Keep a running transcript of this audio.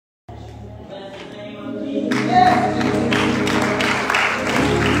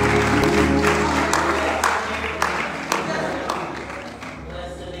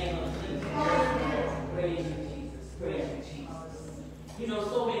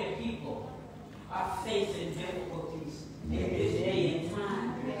are facing difficulties in this day and time.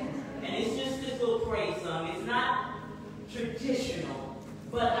 And it's just this little praise song. It's not traditional,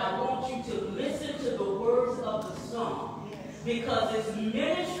 but I want you to listen to the words of the song because it's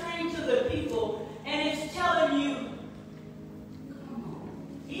ministering to the people and it's telling you, come on,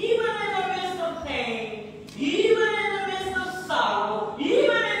 even in the midst of pain, even in the midst of sorrow,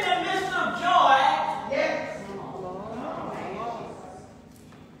 even in the midst of joy, yes.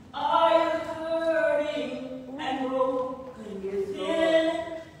 Are you hurting and broken within?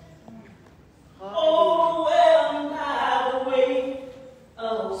 Overwhelmed by the weight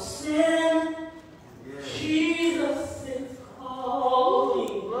of sin? Jesus is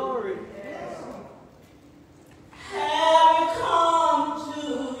calling. Glory. Have you come to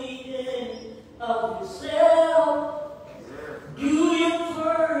the end of yourself? Do you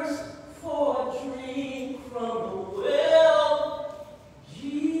thirst for a drink from the well?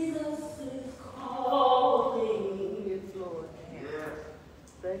 Jesus is calling. Yes, Lord. Yes.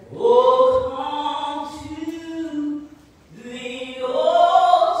 Oh, come to the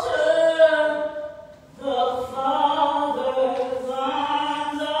altar. The Father's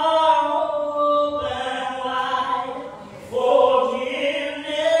arms are open wide.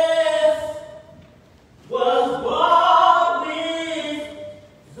 Forgiveness was bought with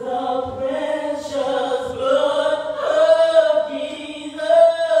the precious blood of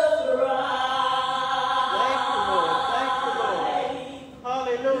Jesus Christ.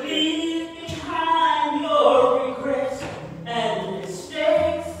 Hallelujah. Leave behind your regrets and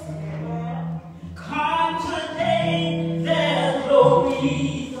mistakes. Come today, there's no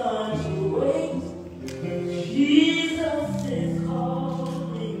reason to wait. Jesus is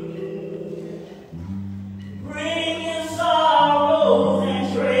calling. Bring your sorrows and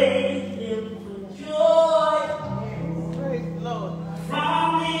trade them for joy. Praise the Lord. From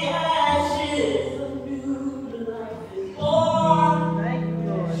the ashes, a new life is born. Thank you,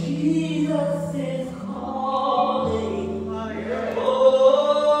 Lord. Jesus is calling.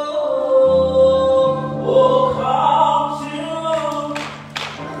 Oh, come to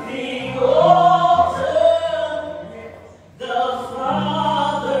the altar. The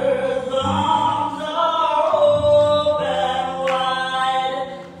Father's arms are open wide.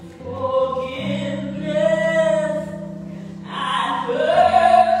 Forgiveness and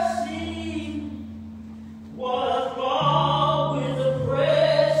mercy was bought with the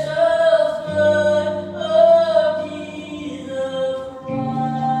precious blood of Jesus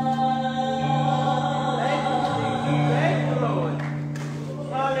Christ. Thank you, Lord.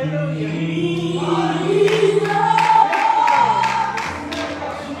 Hallelujah.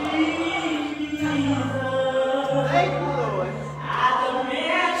 Thank you, Lord. At the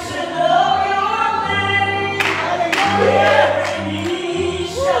mention of your name, every knee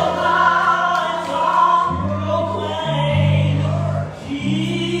shall bow and tongue proclaim,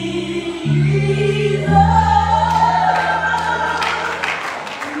 Jesus.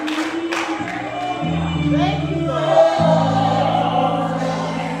 Thank you, Lord.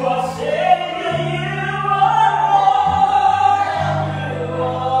 You are Savior, you are Lord, you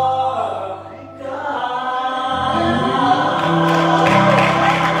are God.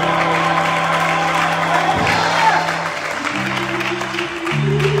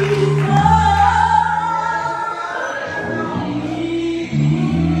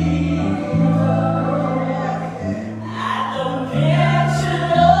 At the mention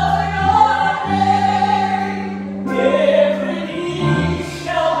of your name, every knee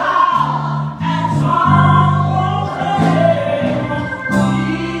shall bow and tongue proclaim,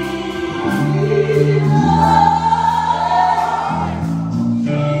 Jesus.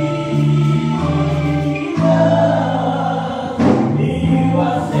 You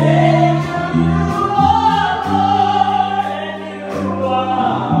are Savior, you are Lord, and you are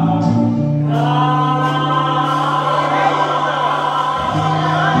God.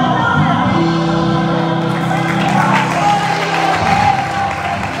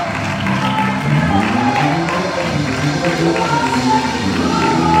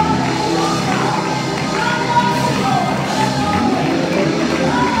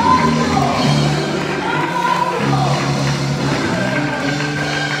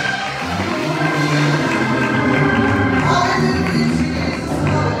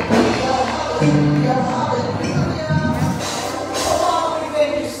 Father, we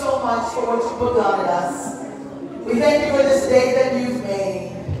thank you so much for what you've begun in us. We thank you for this day that you've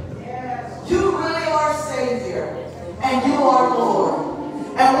made. You really are Savior, and you are Lord.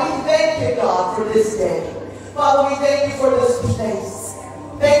 And we thank you, God, for this day. Father, we thank you for this place.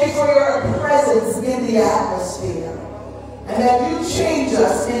 Thank you for your presence in the atmosphere. and that you change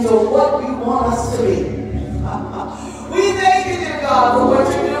us into what you want us to be. We thank you, dear God, for what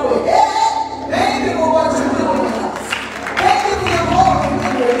you're doing. Yeah. Thank you for what you're doing in us. Thank you for your glory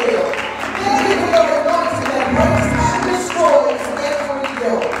when you're here. Thank you for your anointing that breaks and destroys every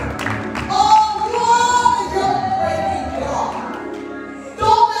yoke. Oh, you are the yoke breaking God.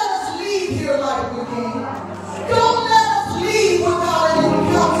 Don't let us leave here like we came. Don't let us leave without an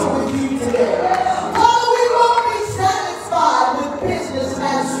encounter with you today. Father, we won't be satisfied with business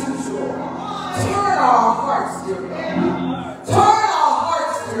as usual. Turn our hearts, dear God. Turn our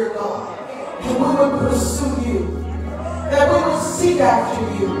hearts, dear God. And we will pursue you. That we will seek after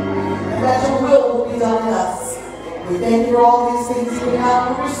you. And that your will be done in us. We thank you for all these things we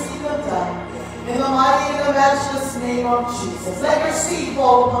have and receive them done. In the mighty and the matchless name of Jesus. Let your seed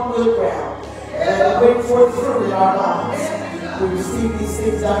fall upon good ground. And let it bring forth fruit in our lives. We receive these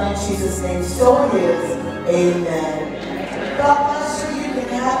things done in Jesus' name. So it is. Amen. God bless you. You can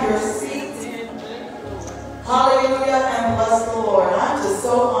have your seat. Hallelujah, and bless the Lord. I'm just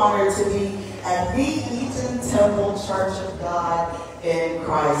so honored to be at the Eaton Temple Church of God in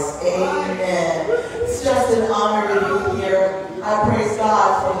Christ. Amen. It's just an honor to be here. I praise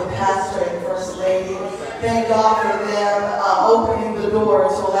God for the pastor and first lady. Thank God for them opening the door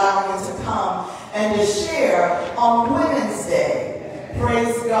to allow me to come and to share on Women's Day.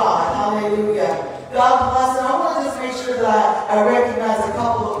 Praise God. Hallelujah. God bless. And I want to just make sure that I recognize a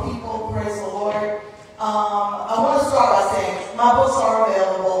couple of people. Praise the Lord. I want to start by saying my books are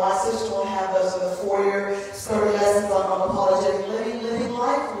available. My sister will have those in the foyer. 30 lessons on unapologetic living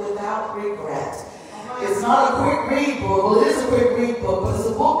life without regret. It's not a quick read book. Well, it is a quick read book, but it's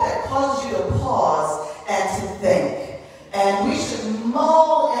a book that causes you to pause and to think. And we should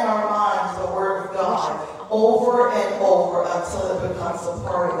mull in our minds the Word of God over and over until it becomes a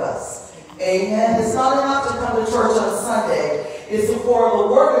part of us. Amen. It's not enough to come to church on Sunday. It's for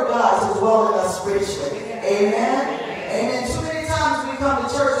the Word of God to dwell in us richly. Amen. Amen. Too many times we come to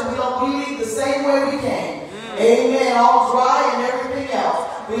church and we don't leave the same way we came. Amen. All dry and everything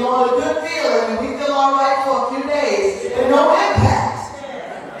else. We don't have a good feeling and we feel all right for a few days, but no impact.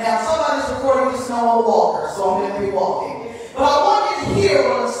 Now somebody's recording this snow walker, so I'm going to be walking. But I want you to hear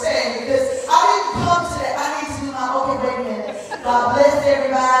what I'm saying, because I didn't come today. I need to do my, okay, wait a minute. God bless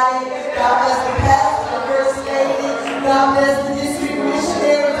everybody. God bless the pastor, the first lady. God bless the district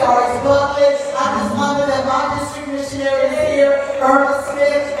missionary, Doris Buckley. I just honor that my district missionary is here. Ernest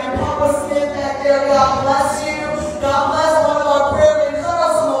Smith and Papa Smith back there. God bless you. God bless one of our prayer leaders. I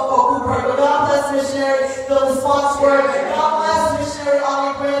know some of folk who pray, but God bless missionary Phil Spotsworth. God bless missionary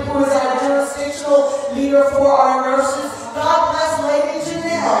Ollie Grant, who is our jurisdictional leader for our nurses. God bless Lady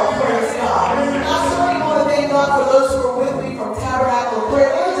Janelle. Praise God. I certainly want to thank God for those who are with me from Tabernacle of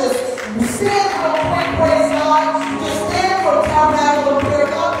Prayer. Let me just stand for a quick praise God. Just stand for Tabernacle of Prayer.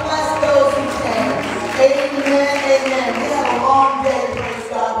 God bless those who can. Amen. Amen. We had a long day, praise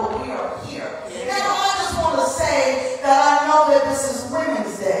God, but we are here. Now I just want to say that I know that this is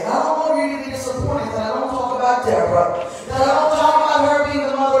Women's Day. I don't want you to be disappointed that I don't talk about Deborah. That I don't talk about her being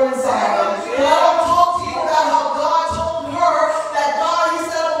the mother in Zion. That I don't talk to you about how God told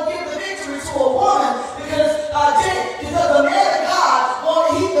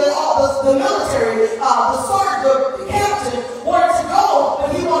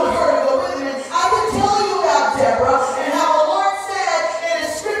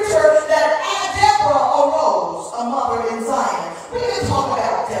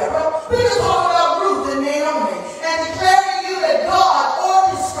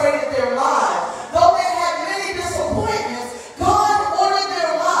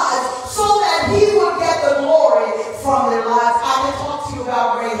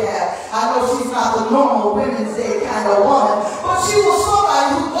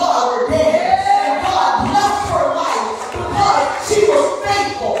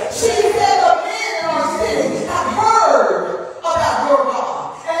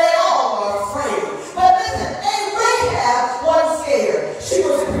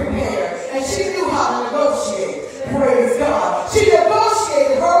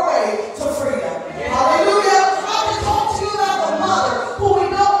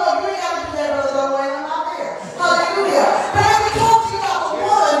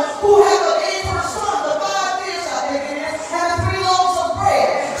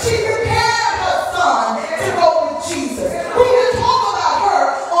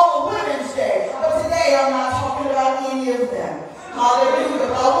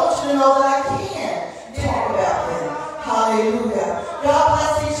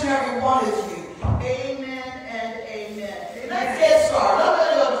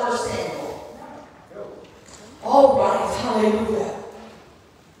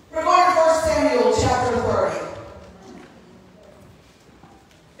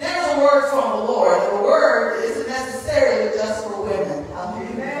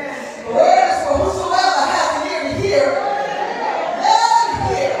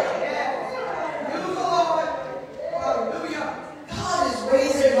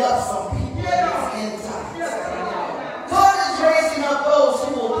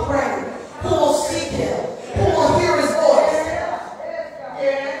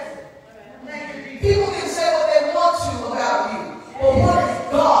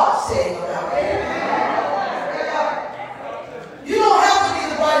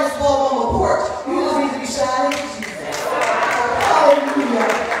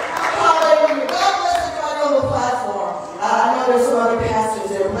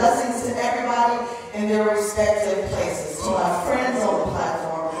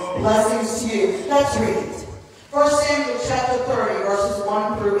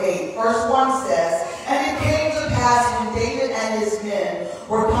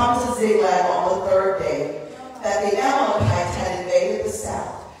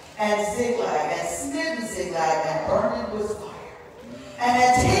and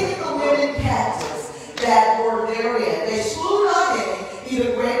had taken the women captives that were therein. They slew not any,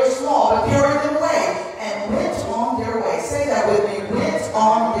 either great or small, but carried them away and went on their way. Say that with me, went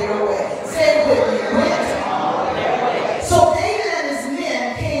on their way. Say it with me, went on their way. So David and his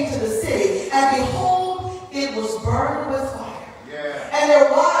men came to the city, and behold, it was burned with fire. And their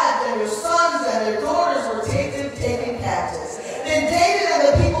wives and their sons and their daughters were taken captives. Then David and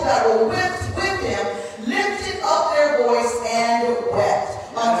the people that were with him lifted up their voice and wept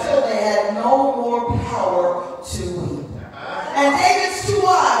until they had no more power to weep. And David's two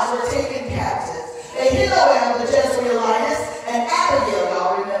wives were taken captives. Ahinoam the Jezreelitess and Abigail.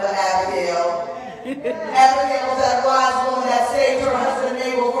 Y'all remember Abigail? Abigail was that wise woman that saved her husband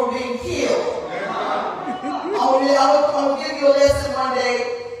Nabal from being killed. I'm going to give you a lesson one day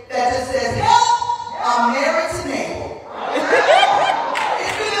that just says, help, I'm married to Nabal.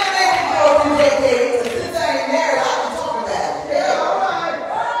 It's been in the making for a few decades, and since I ain't married, I can talk about it. Yeah.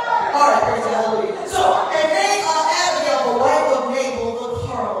 All right, praise the Hallelujah. So, and they are Abigail, the wife of Nabal, the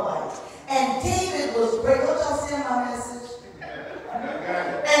Carmelite. And David was great. What y'all see in my message?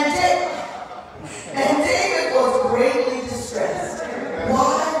 And David was greatly distressed.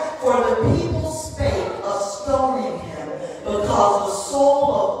 Why? For the people spake of stoning him, because the soul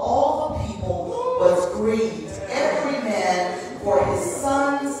of all the people was grieved, every man for his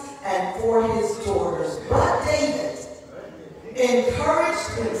sons and for his daughters. But David encouraged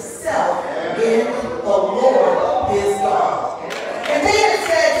himself in the Lord his God. And David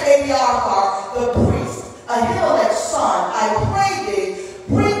said to Abiathar the priest, Ahimelech's son, I pray thee,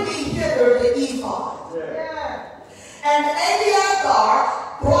 bring me hither the ephod. And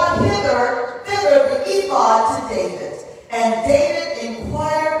Abiathar brought thither the ephod to David. And David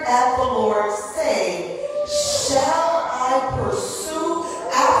inquired at the Lord, saying, shall I pursue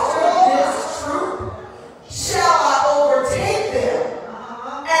after this troop? Shall I overtake them?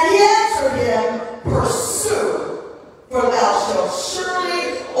 And he answered him, pursue, for thou shalt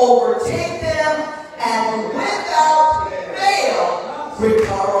surely overtake them, and without fail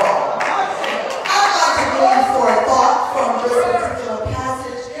recover all. I'd like to go in for a thought from this particular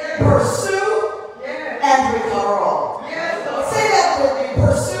passage. Pursue and recover all. Say that with me.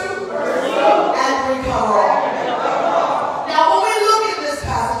 Pursue and recover all. Now, when we look at this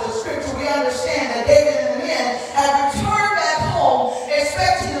passage of scripture, we understand that David and the men had returned back home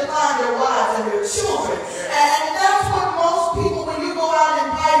expecting to find their wives and their children. And that's what most people, when you go out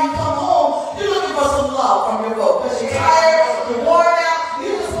and buy, you come home, you're looking for some love from your boat. Because you're tired, you're worn out,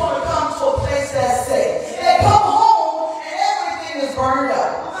 you just want to come to a place that's safe. They come home and everything is burned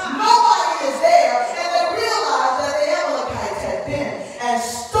up. Nobody is there, and they realize that the Amalekites had been and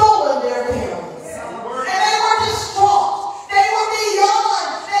stolen their families. And they were distraught. They were beyond.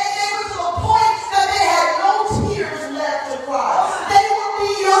 They were to the point that they had no tears left to cry. They were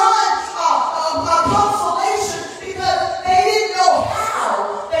beyond consolation because they didn't know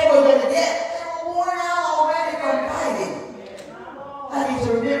how they were going to get. They were worn out already from fighting. I need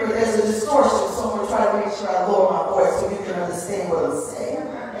to remember there's a distortion, so I'm going to try to make sure I lower my voice so you can understand what I'm saying.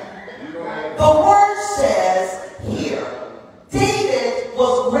 The word says here, David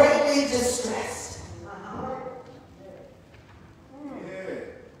was greatly distressed.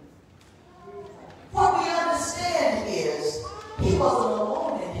 What we understand is he wasn't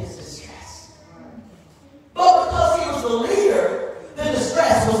alone in his distress. But because he was the leader, the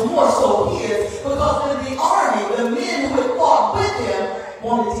distress was more so his, because in the army, the men who had fought with him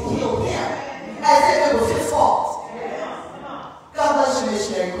wanted to kill him, as if it was his fault. God bless you,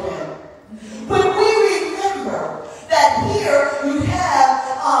 missionary Glenn. When we remember that here you have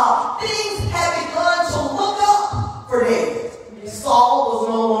things have begun to look up for David. Saul was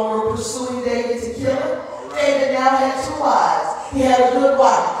no longer pursuing David to kill him. David now had two wives. He had a good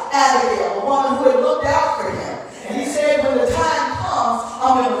wife, Abigail, a woman who had looked out for him. And he said, when the time comes,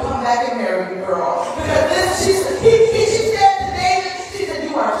 I'm going to come back and marry you, girl. Because she said to David, she said,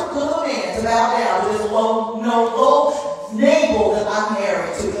 you are too good a man to bow down to this low Nabal that I'm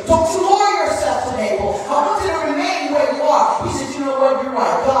married to. Don't you lower yourself to Nabal. I want you to remain where you are. He said, you know what, you're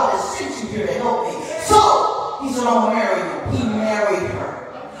right. God has sent you here to help me. So, he said, I'm going to marry you. He married her.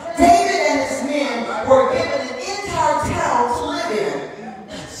 David and his men were given an entire town to live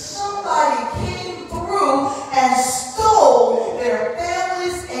in. Somebody came through and stole their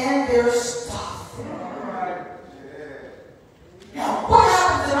families and their stuff. Now, what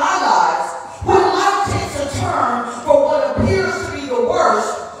happens in our lives when life takes a turn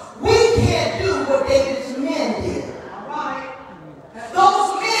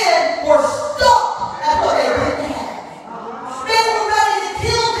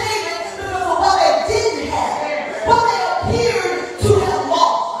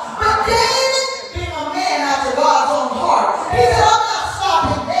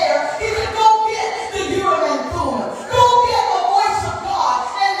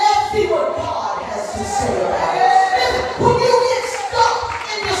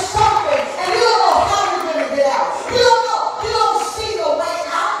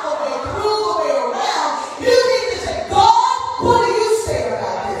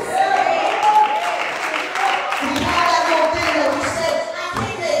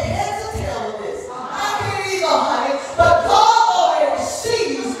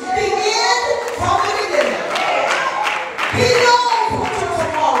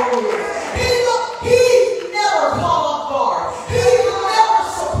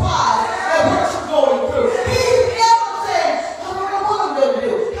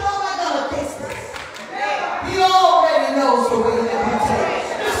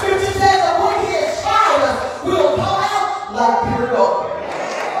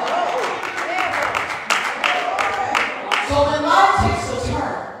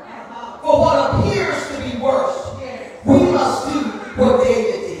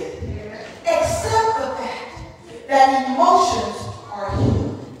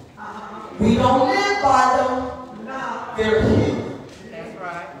We don't live by them. They're human. That's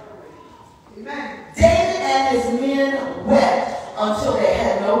right. Amen. David and his men wept until they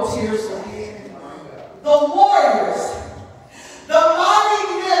had no tears left. The warriors, the mighty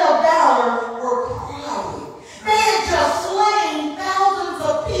men of valor, were crying. They had just slain thousands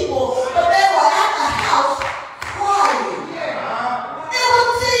of people, but they were at the house crying. It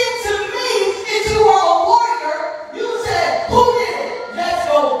would seem to me, if you were a warrior, you said, who did it? Let's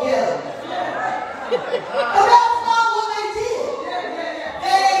go get him. But that's not what they did.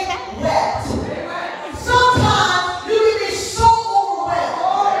 They wept. Sometimes you can be so overwhelmed.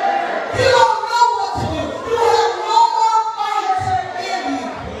 You don't know what to do. You have no more fight in you.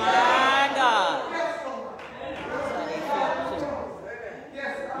 My God.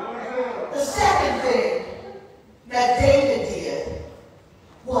 The second thing that David did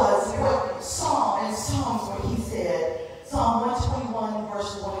was what Psalms where he said, Psalm 121,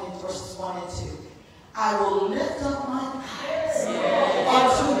 verses 1 and 2. I will lift up my eyes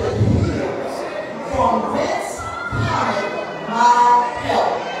unto the hills, from whence cometh my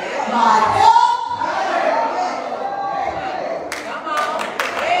help. My help. Come on.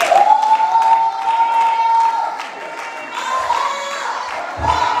 My help.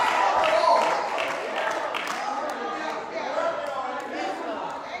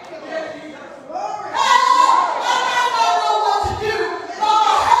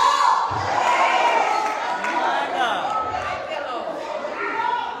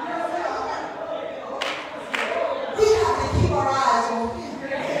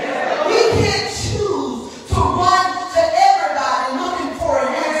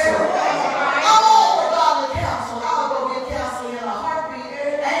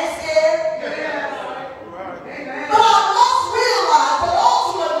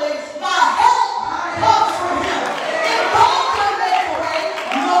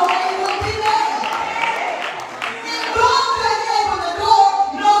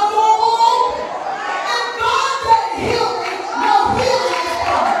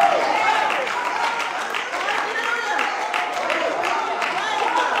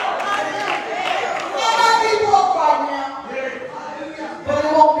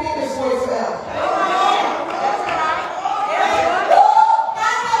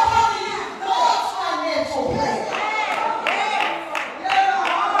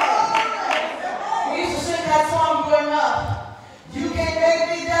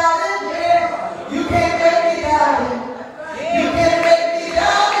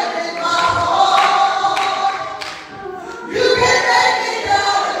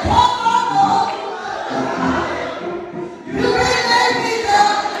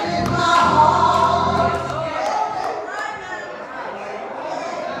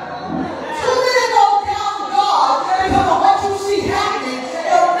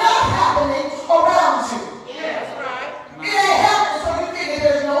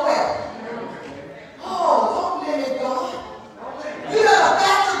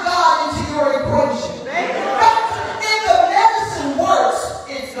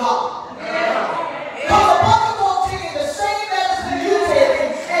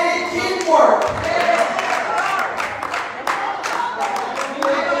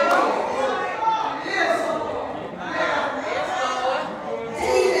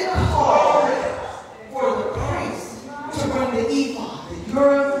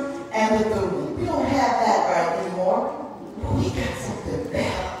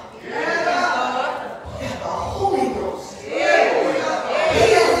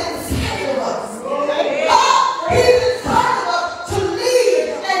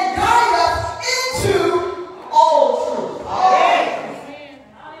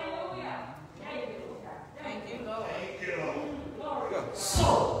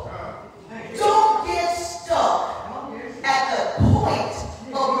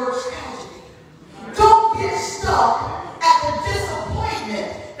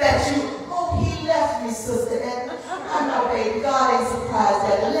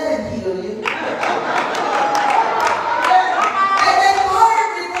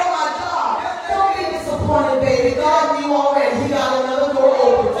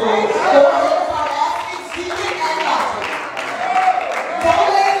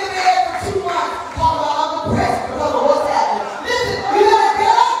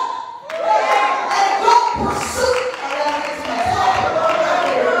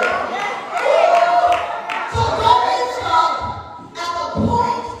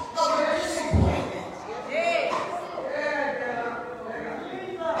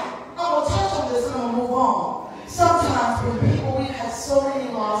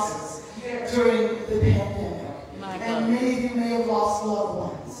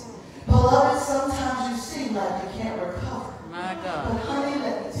 like you can't recover. My But God. honey,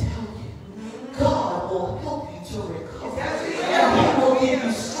 let me tell you, God will help you to recover. And He will give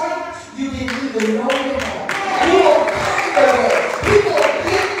you strength you didn't even know you had. He will conquer it. He will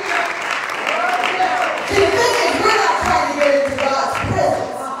give you. See, the thing is, we're not trying to get into God's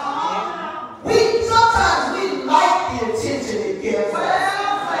presence. Sometimes we like the attention it gives us.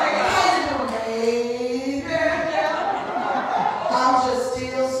 I'm just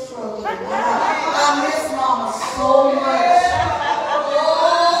still struggling. I miss Mama so much.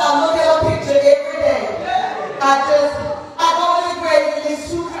 Oh, I look at her picture every day. I go to the grave and these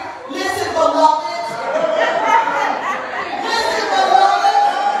two. Listen, beloved. Listen, beloved.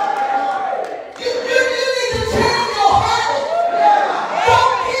 You need to change your habit.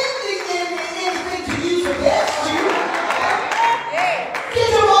 Don't give the enemy anything to use against you. Did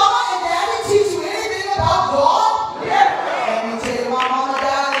your mama and daddy teach you anything about God? Let me tell you, my mama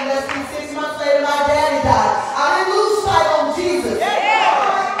died, and less than 6 months later, my daddy died. I didn't lose sight on Jesus.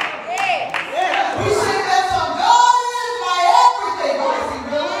 We sing that song, God is my everything. Oh, is He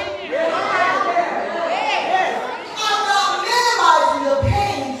really? I'm not minimizing the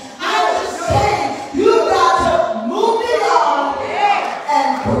pain. I'm just saying, you've got to move it on and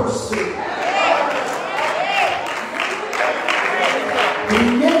pursue.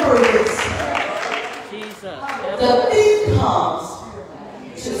 Remember this. Jesus. The thief comes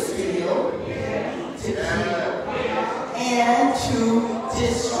to steal, to kill, and to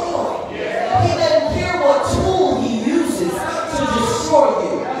destroy. He doesn't care what tool he uses to destroy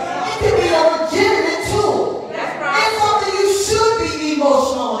you. It can be a legitimate tool. It's something you should be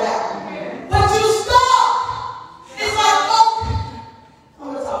emotional about. But you stop. It's like, oh, I'm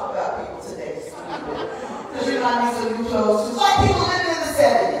going to talk about people today. Because you might need some new clothes. It's like people living in the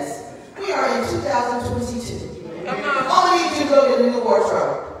 70s. We are in 2022. I'm going to need you to go get a new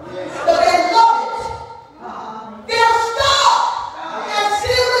wardrobe. But they love it. They'll stop and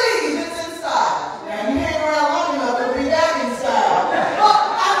still leave. It's inside. And you hang around long enough to be back inside. But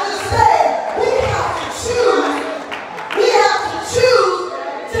I'm just saying, we have to choose. We have to choose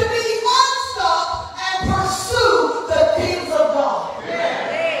to be unstuck and pursue the things of God.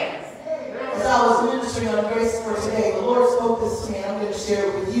 As I was ministering on Grace for today, the Lord spoke this to me, and I'm going to share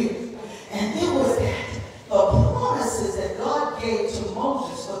it with you. And it was that the promises that God gave to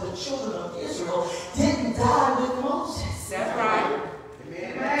Moses for the children of Israel didn't die with Moses. That's right. Do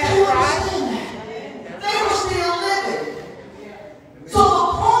you understand that? They were still living. So the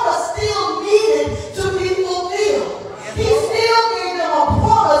promise still needed to be fulfilled. He still gave them a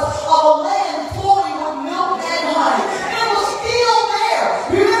promise of a land flowing with milk and honey. It was still there.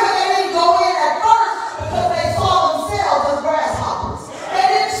 Remember, they didn't go in at first because they saw themselves as grasshoppers. They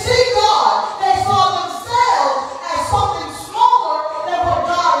didn't see God. They saw themselves as something smaller than what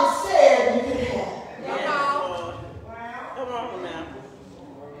God had said you could have. Come on now.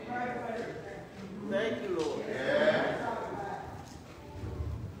 Thank you, Lord.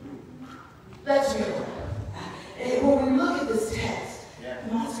 Let's read it. And when we look at this text,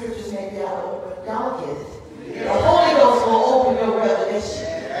 my scriptures may be out of order, but y'all get it. The Holy Ghost will open your revelation.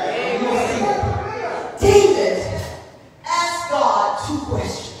 And you'll see it. David asked God 2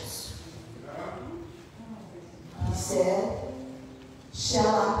 questions. He said,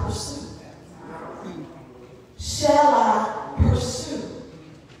 shall I pursue? Shall I pursue?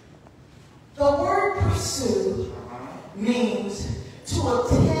 The word pursue means to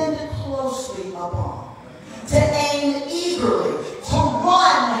attend closely upon, to aim eagerly, to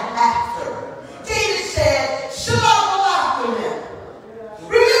run after. David said, should I go after them?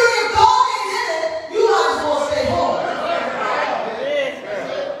 Remember, if God ain't in it, you might as well stay home.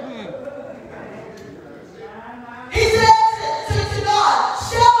 He said to God,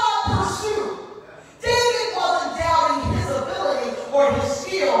 shall I pursue? David wasn't doubting his ability or his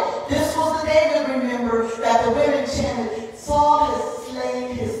skill. This was the David, remember, that the women chanted, Saul has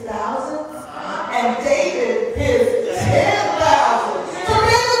slain his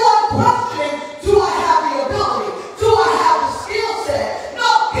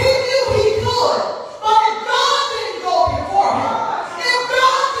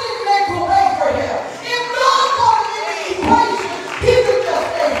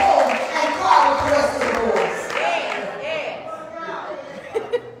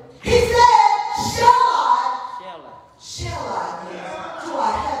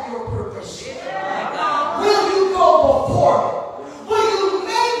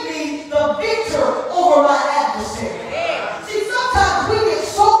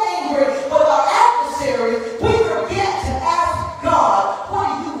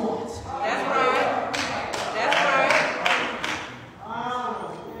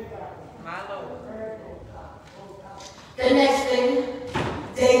The next thing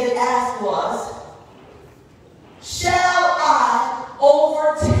David asked was, shall I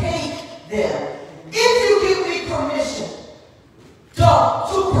overtake them? If you give me permission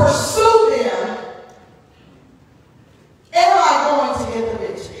to pursue them, am I going to get the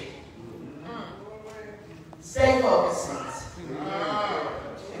victory? Stay focused, saints.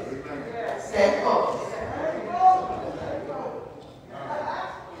 Stay focused.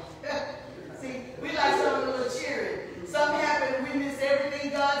 See, we like something a little cheery. Something happened, we miss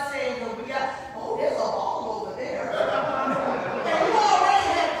everything God's saying, because we got, oh, there's a ball over there. And you already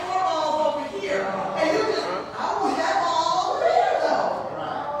had 4 balls over here. And you just, I want that ball over here, though.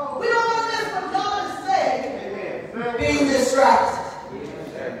 We don't want to miss what God is saying. Being distracted.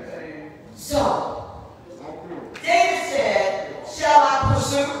 So, David said, shall I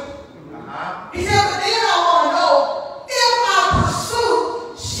pursue? He said, but then I want to know, if I pursue,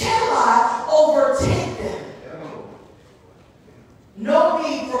 shall I overtake them? No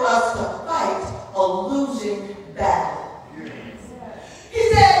need for us to fight a losing battle. He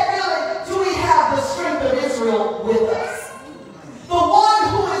said, really, do we have the strength of Israel with us? The one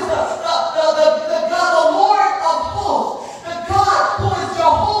who is the God, the Lord of hosts, the God who is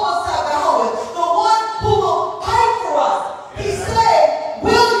Jehovah Sabaoth, the one who will fight for us. He said,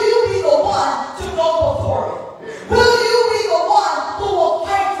 will you be the one to go before me? Will you be the one who will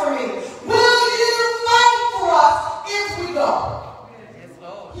fight for me? Will you fight for us if we go?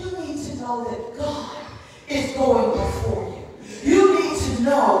 You need to know that God is going before you. You need to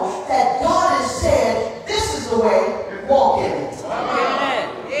know that God has said, this is the way, walk in it.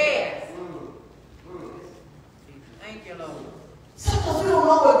 Yes. Thank you, Lord. Sometimes we don't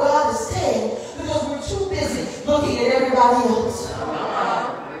know what God is saying because we're too busy looking at everybody else.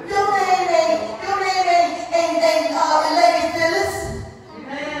 Your name ain't Lady Phyllis.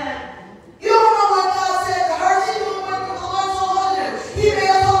 You don't know what God said to her. She doing what the Lord told her to do. He may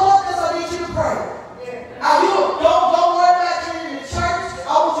have told her this, I need you to pray. Now you don't worry about you in the church. I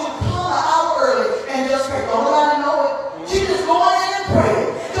want you to come an hour early and just pray. Don't let her know it. She just going in and praying.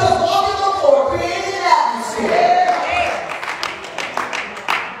 Just walking the floor, creating an atmosphere.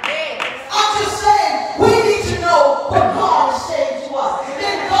 I'm just saying, we need to know what God is saying to us.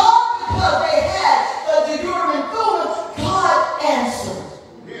 Then God, because they had the Urim and Thummim, God answered.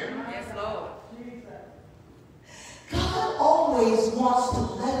 Yes, Lord. God always wants to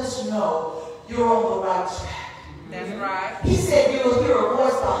let us know you're on the right track. That's right. He said you will hear a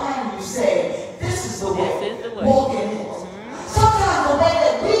voice behind you saying, this is the way. This is the way. Walk in it. Sometimes the way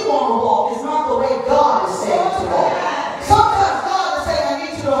that we want to walk is not the way God is saying to walk. Sometimes God is saying, I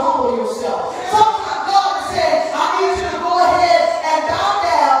need you to humble yourself. Sometimes God is saying, I need you to go ahead and bow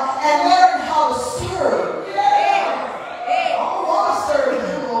down and learn how to serve. I don't want to serve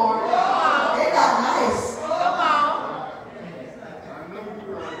them, Lord. They're not nice.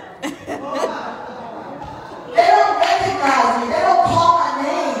 They don't recognize me. They don't call my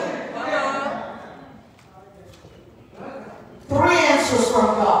name. 3 answers from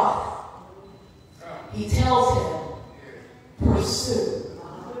God. He tells him, pursue.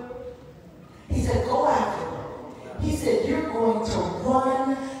 He said, go after them. He said, you're going to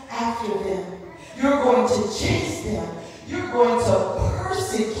run after them. You're going to chase them. You're going to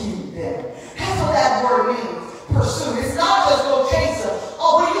persecute them. That's what that word means. Pursue. It's not just go chase them.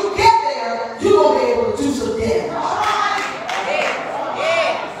 Oh, when you get there, you're going to be able to do some damage.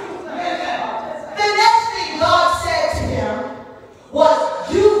 The next thing God said to him was,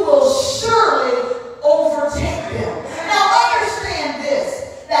 you will surely overtake them. Now understand this,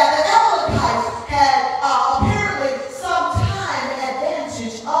 that the Amalekites had apparently some time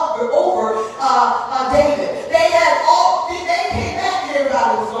advantage over David. They came back and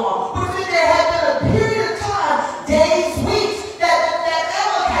everybody was gone. But then there had been a period of time, days, weeks, that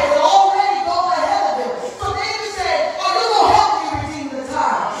Amalekites had already gone ahead of them. So David said, are you going to help me redeem the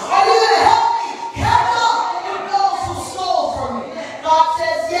time? Are you going to help me catch up with those who stole from me? God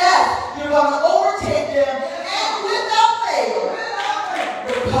says, yes, you're going to overtake them, and without fail,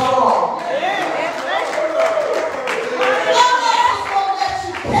 recover all. I'm not just going to let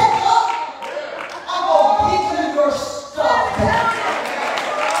you catch up. I'm going to give you your stuff back.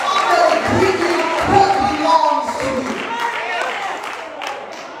 I'm going to give you what belongs to you.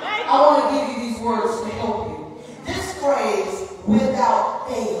 I want to give you these words to help you. This phrase, without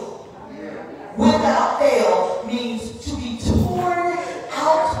fail. Without fail means to be torn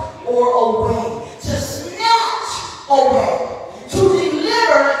out or away.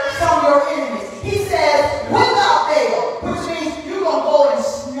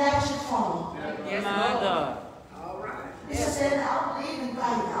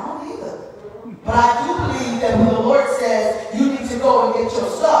 go and get your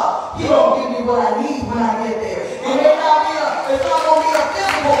stuff. He gonna give me what I need when I get there. It may not be it's not gonna be a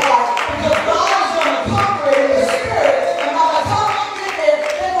physical fight because God is gonna conquer it in the spirit. And by the time I get there,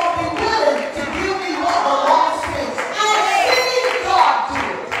 they're gonna be willing to give me what belongs to me. I've seen God do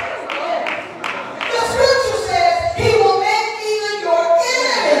it. The scripture says He will make even your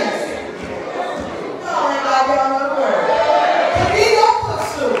enemies. Oh, everybody don't know the word. To be your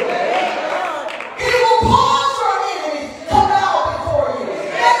footstool. He will cause your enemies to bow before you.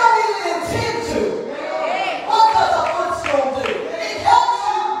 They don't even intend to. What does a footstool do? It helps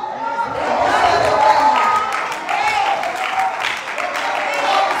you.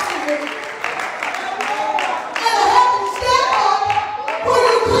 It'll help you step up where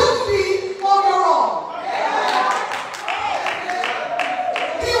you couldn't be on your own.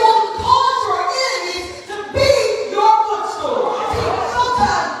 He will cause your enemies to be your footstool. See,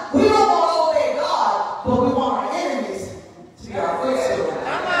 sometimes we don't want to obey God, but we want our enemies to be our footstool.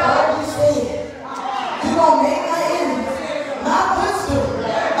 God, you said, you're going to make my enemies my footstool.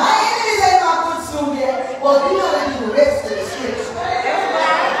 My enemies ain't my footstool yet. Well, you got to do the rest of the scripture.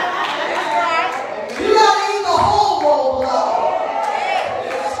 You got to eat the whole roll of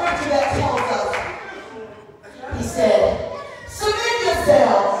the scripture that tells us. He said, submit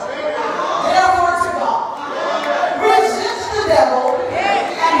yourselves, therefore, to God. Resist the devil,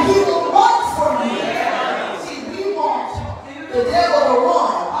 and he will run from you. See, we want the devil to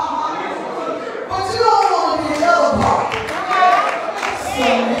run, but you don't want to be the other part.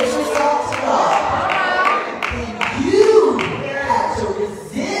 Submit yourself to God. And you have to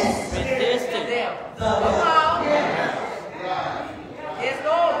resist the devil. Yes,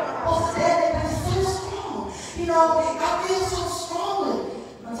 Lord. Oh, Daddy, that's so strong. You know, I feel so strongly.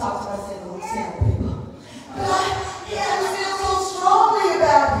 I'm talking to my single people. But I feel so strongly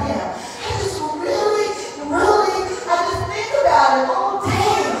about him. I just really, I just think about it all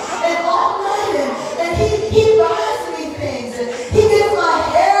day and all night. And he buys me things. And he gets my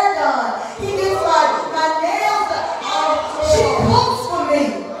hair done. He gets my nails done. She cooks for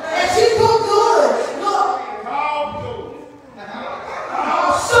me. And she cooks good. Look.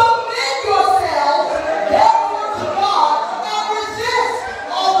 Submit yourself, therefore, to God, and resist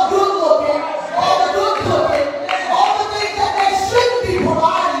all the good looking, all the good cooking, all the things that they shouldn't be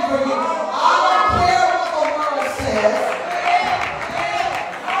providing for you. I don't care what the world says.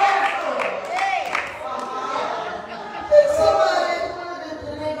 Somebody,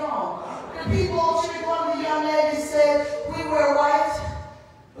 they gone. The people, one of the young ladies said, we wear white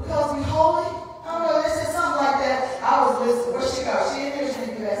because we holy. I don't know, they said something like that. I was listening. Where'd she go? She in here, she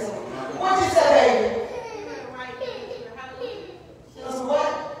didn't do that. What'd you say, baby?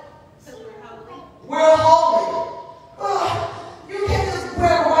 What? We're holy. You can't just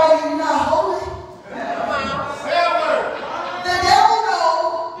wear white and you're not holy. The devil knows.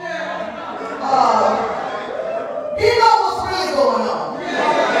 He knows what's really going on.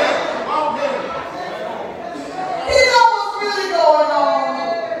 He knows what's really going on.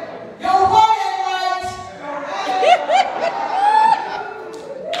 You're white and right.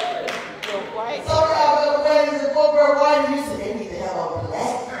 Some of y'all go to weddings and folk wear white and you say they need to have a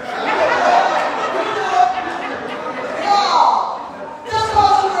black. No. Just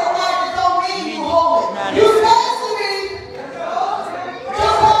because you wear white, it don't mean you holy. You supposed to be.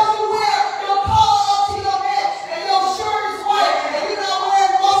 Just because you wear your collar up to your neck and your shirt is white and you're not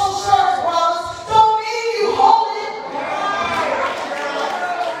wearing muscle shirts, brothers, don't mean you holy.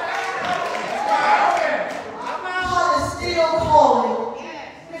 God is still calling.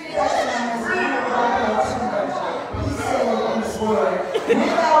 Maybe that's what I'm saying. He said in his word,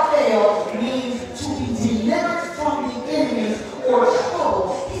 without fail means to be delivered from the enemies or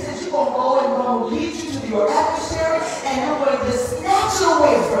trouble. He said you're going to go and going to lead you to your adversary and you're going to snatch it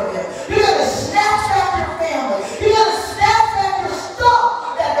away from them. You're going to snatch back your family. You're going to snatch back your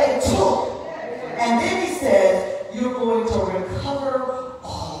stuff that they took. And then he says you're going to recover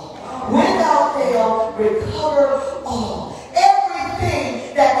all. Without fail, recover all.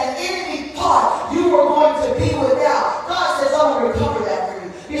 Everything that the enemy thought you were going to be without, God says, I'm going to recover that for you.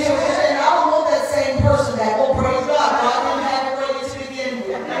 You know, and I don't want that same person that, oh, praise God, God didn't have it ready to begin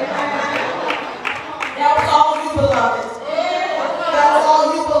with. That was all you, beloved. That was all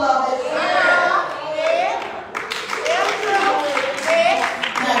you, beloved.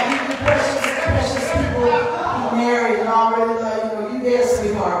 Now, you precious people who married and already love, you there,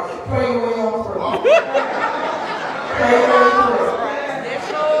 sweetheart. Pray your way on through. Pray your way through.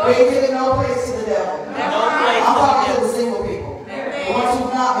 We ain't giving no place to the devil. I'm talking to the single people. The ones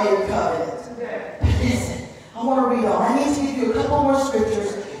who've not made a covenant. Listen, I want to read on. I need to give you a couple more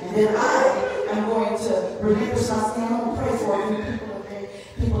scriptures, and then I am going to religious not stand, I'm going to pray for you.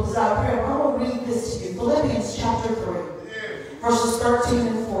 People desire prayer. I'm going to read this to you. Philippians chapter 3, verses 13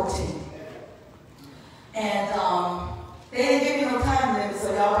 and 14. And they didn't give me no time limit,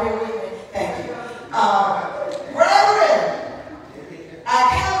 so y'all bear with me. Thank you. Brethren, I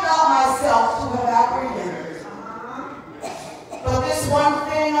count not myself to have apprehended, but this one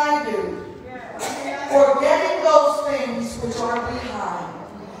thing I do, forgetting those things which are behind,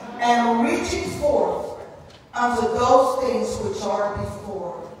 and reaching forth unto those things which are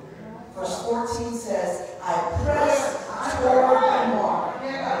before. Verse 14 says, I press toward the mark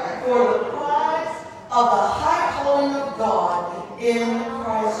for the prize of the high calling of God in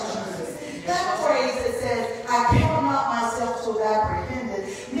Christ Jesus. That phrase that says, I count not myself to have apprehended,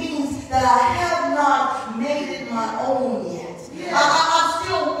 means that I have not made it my own yet. I'm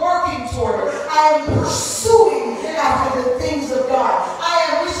still working toward it. I am pursuing after the things of God. I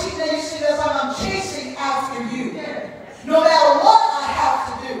am wishing that you see that I'm chasing after you. No matter what I have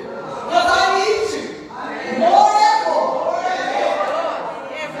to do. Because I need to. More and more.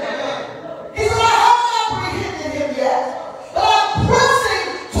 He said, I haven't apprehended him yet, but I'm pressing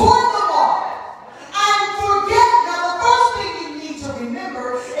toward the mark. I'm forgetting. Now the first thing you need to remember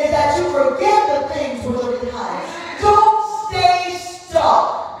is that you forget the things which are behind. Don't stay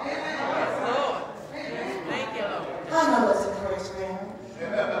stuck. I know that's encouragement.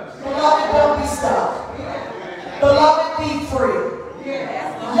 Beloved, don't be stuck. Beloved, be free.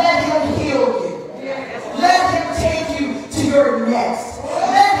 Let him heal you. Let him take you to your next.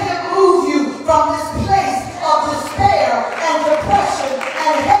 Let him move you from this place of despair and depression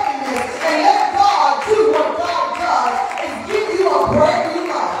and heaviness. And let God do what God does and give you a brand new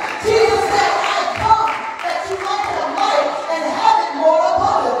life. Jesus said, I come that you might have life and have it more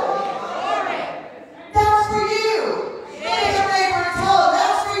abundantly. That's for you. Look at your neighbor and tell him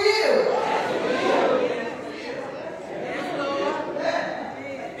that's for you.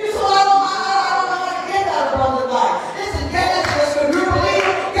 You say, I don't know how to get that abundant life. Listen, get into this. If you believe,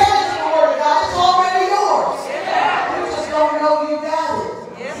 get into the word of God. It's already yours. You just don't know you got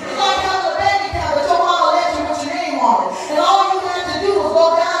it. It's like having a bank account that your mama left you with your name on it. And all you have to do is go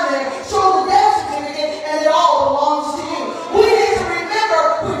down there, show the death certificate, and it all belongs to you. We need to remember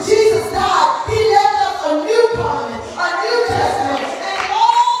when Jesus died, he left us a new covenant, a new testament, and it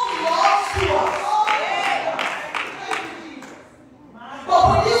all belongs to us. But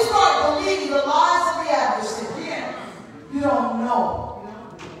when you start believing the lies of the adversary, you don't know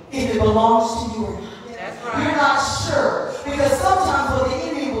if it belongs to you or not. You're not sure. Because sometimes what the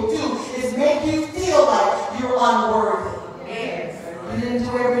enemy will do is make you feel like you're unworthy. You didn't do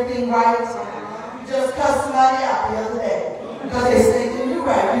everything right. You just cussed somebody out the other day. Because they say you didn't do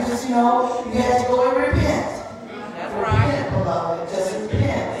right. You just, you had to go and repent. That's right. Repent, beloved. Just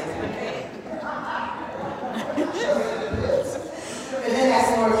repent. And then that's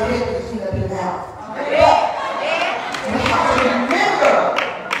in order to get you to clean up your mouth. But we have to remember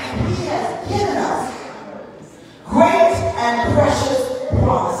that he has given us great and precious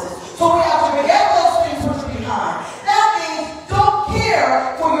promises. So we have to forget those things which are behind. That means don't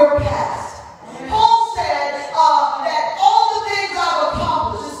care for your past. Paul said that all the things I've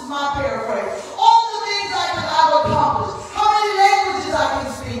accomplished, this is my paraphrase, all the things I've accomplished, how many languages I can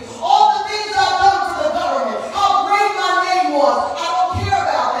speak, all the things I've done for the government, how great my name was, I don't care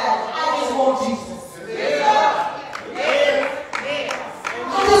about that. I just want Jesus.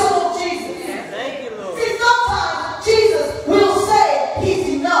 I just want Jesus. See, sometimes Jesus will say he's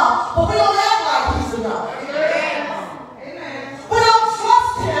enough, but we don't act like he's enough. We don't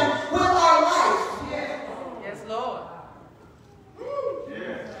trust him with our life. Yes, Lord.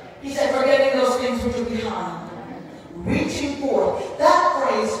 He said, forgetting those things which are behind, reaching forth. That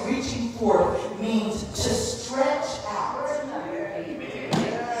phrase, reaching forth, means to stretch out.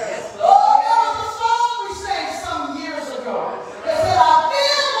 Oh, there was a song we sang some years ago that said, I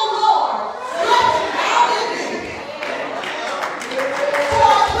feel the Lord stretching out in me. So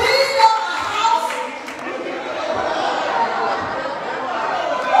I cleaned up my house.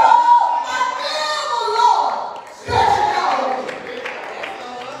 Oh, I feel the Lord stretching out in me.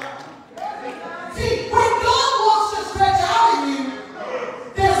 See, when God wants to stretch out in you,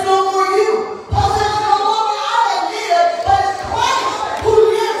 there's no more you. Paul says, no longer I that live, but it's Christ who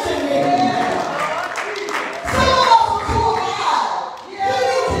lives in me. Some of us are too alive. You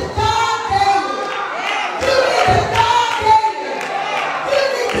need to die daily. You need to die daily. You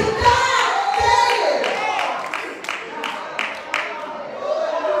need to die daily.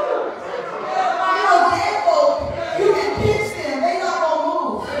 Dead folk, you can pinch them. They not going to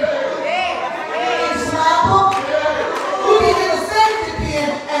move. You can slap them. You can get a safety pin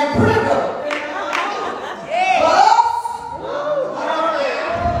and prick them.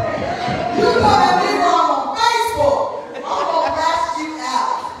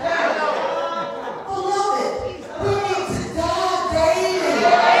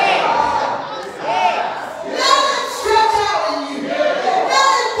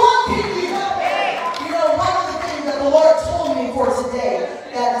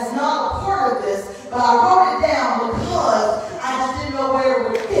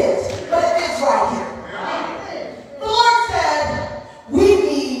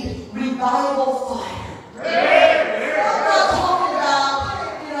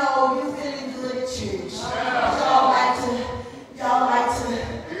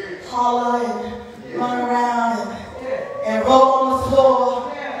 holler and run around and roll on the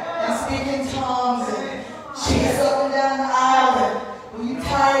floor and speak in tongues and chase up and down the aisle. And when you're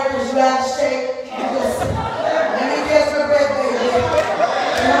tired because you out of shape, you just, let me catch my breath, baby.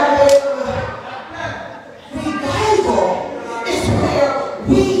 Revival is where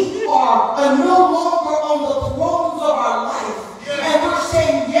we are no longer on the thrones of our life. And we're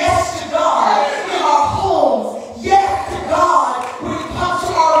saying yes to God in our homes. Yes to God when it comes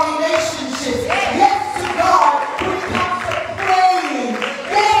to our relationships. Yes to God when it comes to praying.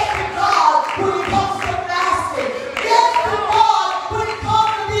 Yes to God when it comes to fasting. Yes to God when it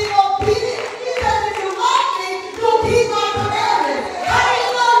comes to being obedient. He says, if you love me, you'll keep my commandments. How do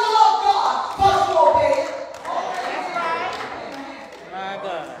you know you love God? Because you obey it. My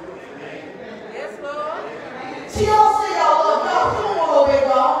God. Yes, Lord. See, y'all say y'all love God. You don't want to obey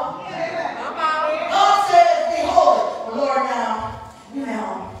God. Come on. God says, be holy. Well, Lord, now, you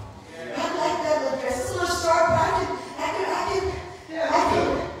know, I like that little dress. It's a little short, but I can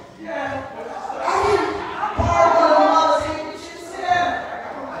borrow one of my mother's handkerchiefs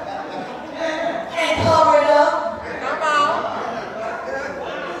and cover it up. Come on.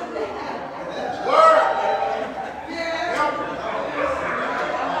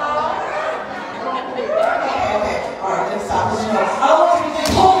 Okay. All right, let's stop. You know, I don't want you to think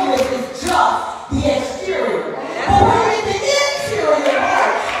holiness is just the exterior. But we need the interior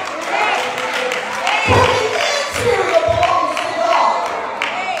part. When the interior belongs to God.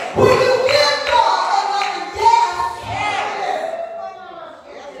 When you give God another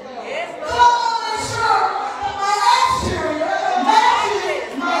yes, come on and ensure that my exterior matches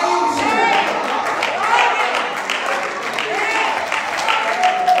my interior.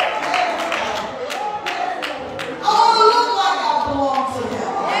 I want to look like I belong to Him.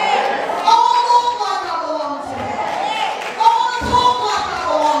 I want to look like I belong to Him. I want to talk like I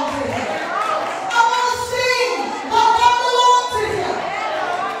belong to Him. I want to sing like I belong to Him.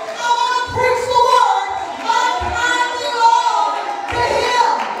 I want to preach the word like I belong to Him.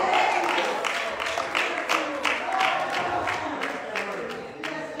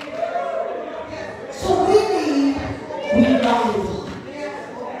 So we need revival.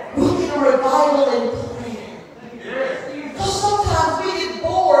 We need a revival in prayer. Because sometimes we get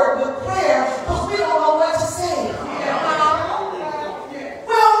bored with prayer because we don't know what to say. We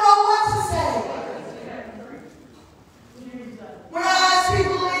don't know what to say. When I ask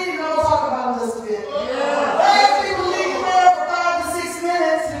people to leave, you know, I'll talk about it just a bit. When I ask people to leave prayer for 5 to 6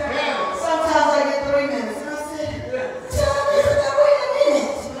 minutes, sometimes I get 3 minutes. And I said, tell me, wait a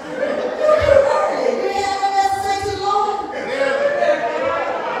minute. You're early. You ain't have nothing else to say to the Lord.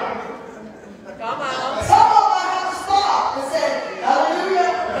 Come on. Some of them I have to stop and say,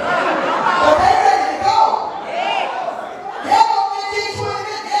 hallelujah. But they ready to go. They'll go 15, 20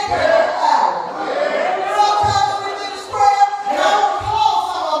 minutes, they're ready to go. Sometimes we finish prayer, and I will call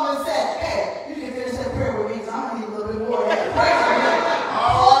some of them and say, hey, you can finish that prayer with me because I'm going to need a little bit more. Pray for me.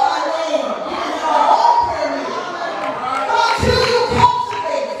 Call my name. You can have our own prayer meeting. But until you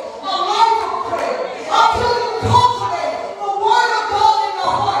cultivate a life of prayer, until you cultivate the word of God in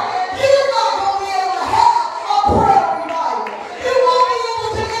your heart, you're not going to be able to have a prayer revival. You won't be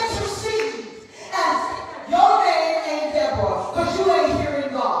able to intercede. And your name ain't Deborah because you ain't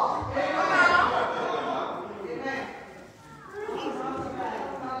hearing God.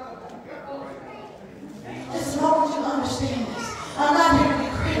 Listen, I want you to understand this. I'm not here to be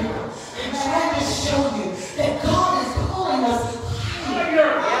critical. I'm trying to show you that God is pulling us higher.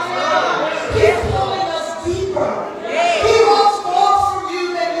 He's pulling us deeper. He wants more from you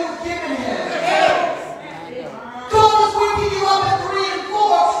than you've given Him. God is waking you up at 3 and 4,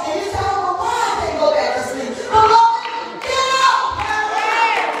 and you say, well, why I can't go back to sleep? Beloved, get up!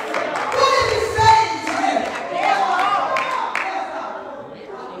 What is He saying to you?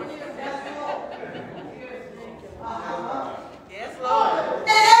 Yes, Lord.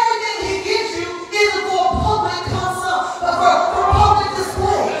 And everything He gives you isn't for public consumption, but for public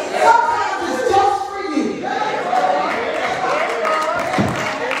display. Sometimes it's just for you.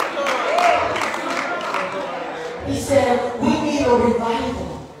 He said, we need a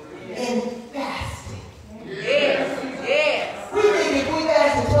revival in fasting. Yes. Yes. We think if we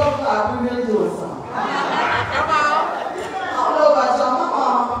fast at 12 o'clock, we're really doing something. Come on. I don't know about y'all. My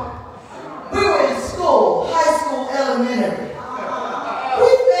mom, we were in school, high school, elementary. We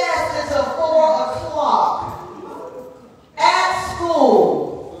fasted till 4 o'clock at school.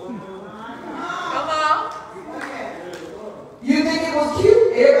 Come on. You think it was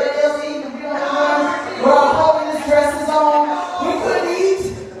cute? Everybody else eating and we don't have one. We're all holding this dresses on. We couldn't eat.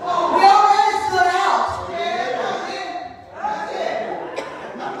 We already stood out.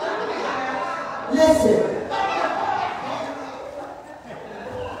 Listen.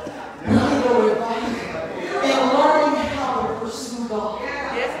 We need a revival in learning how to pursue God.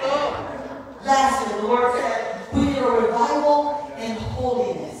 Yes, Lord. Lastly, the Lord said we need a revival in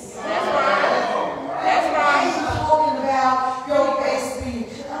holiness. That's right. That's I right. ain't talking about your face being,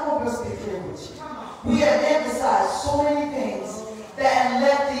 I want to be clear with you. We have emphasized so many things that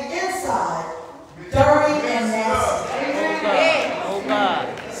left the inside dirty and nasty. Oh God.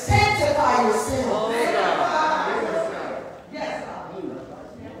 Sanctify yourself. Oh God. Yes.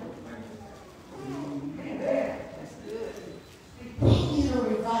 We need a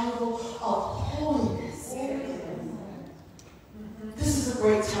revival of holiness. This is a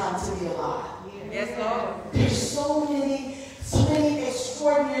great time to be alive. Yes, Lord. There's so many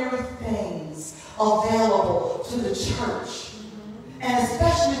extraordinary things available to the church, and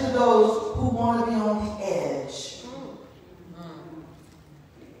especially to those who want to be on the edge.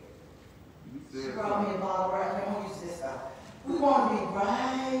 She brought me a bottle right here. I'm going to use this stuff. We want to be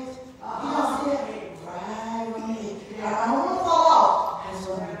right. You know, see it? Right on the edge. I don't want to fall off. I just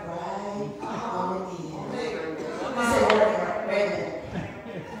want to be right on the edge. Let me say, wait a minute.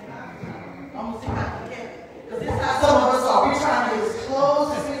 I'm going to see if I can get it. Because this is how some of us are. We're trying to get as close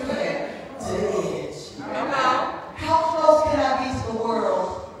as we can to the edge. Come on. How close can I be to the world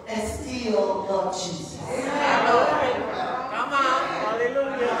and still love Jesus? My Lord. Come on.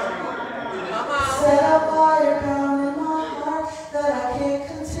 Hallelujah. Come on. Set a fire down in my heart that I can't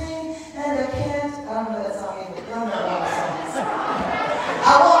contain, and I can't. I don't know that song either. I don't know that song. I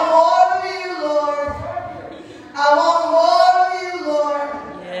want more of you, Lord. I want more of you, Lord.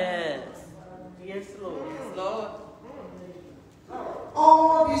 Yes. Yes, Lord. Yes, Lord. I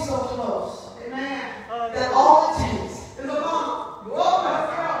want to be so close. Amen. That all it takes is a bump.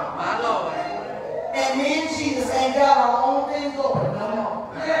 My Lord. And me and Jesus ain't got our own thing going. No more.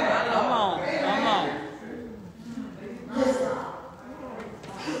 Come on. Come on. Listen.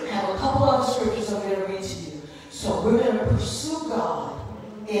 I have a couple other scriptures I'm going to read to you. So we're going to pursue God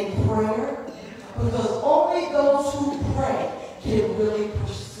in prayer, because only those who pray can really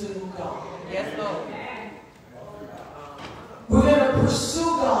pursue God. Yes, Lord. We're going to pursue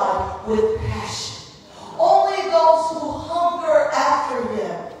God with passion. Only those who hunger after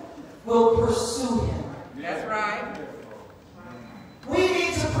Him will pursue Him. That's right. We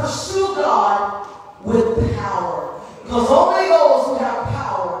need to pursue God with power, because only those who have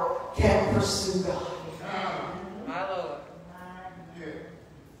power can pursue God. My Lord.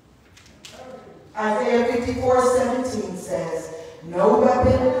 Isaiah 54:17 says, "No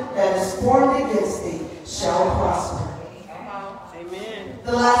weapon that is formed against thee shall prosper." Come on. Amen.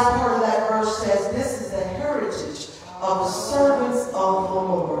 The last part of that verse says, "This is the heritage of the servants of the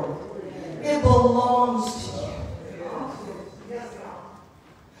Lord." It belongs to you.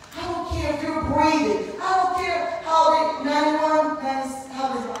 I don't care if you're breathing. I don't care how they, 91,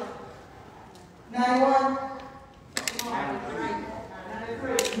 how is it? 91?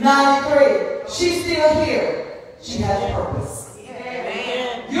 93. She's still here. She has purpose.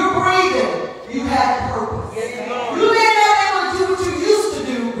 Amen. You're breathing. You have purpose. Yes, Lord. You may not be able to do what you used to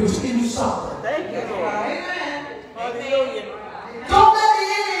do, but you can do something. Thank you, Lord. Amen. Hallelujah. Don't let the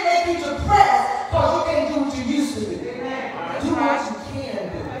enemy make you depressed because you can't do what you used to do. Do what you can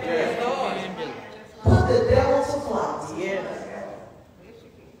do. Yes, Lord. Put the devil to flight. Yes.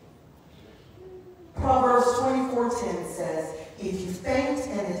 Proverbs 24:10 says, "If you faint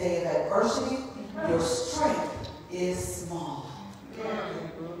in the day of adversity, your strength is small."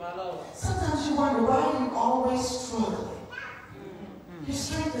 My Lord. Sometimes you wonder, why are you always struggling? Your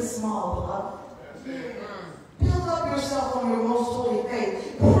strength is small, beloved. Build up yourself on your most holy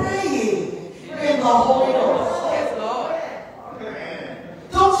faith, praying in the Holy Ghost. Yes, Lord.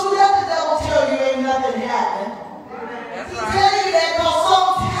 Don't you let the devil tell you ain't nothing happening. That's He's right. telling you that because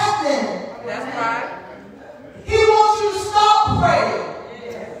something's happening. That's right. He wants you to stop praying.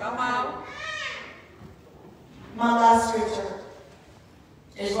 Come on. My last scripture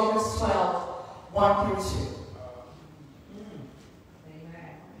is Romans 12:1-2.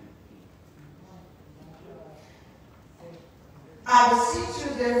 I beseech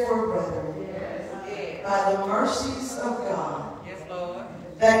you therefore, brethren, Yes. by the mercies of God, Yes, Lord.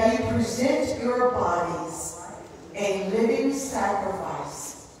 that ye present your bodies a living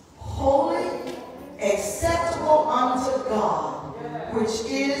sacrifice, holy, acceptable unto God, which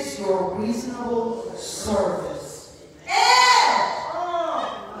is your reasonable service. And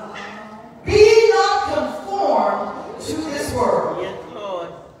be not conformed to this world, Yes, Lord.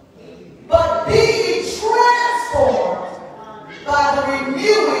 but be ye transformed by the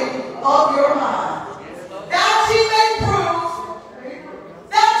renewing of your mind, that ye may prove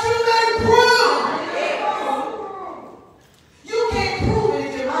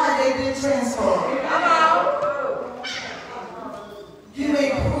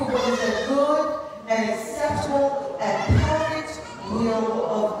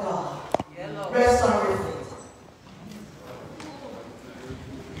of God. Rest on your feet.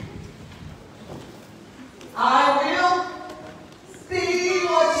 I will be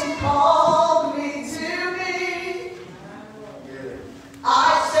what you called me to be.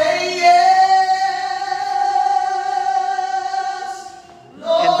 I say yes,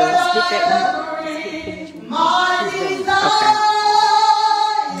 Lord, I agree. My desire.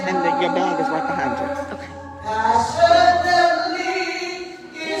 And your bag is right behind you. Okay. Passionately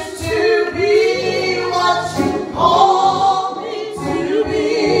is to be what you call me to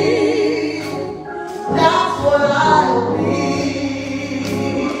be. That's what I'll be.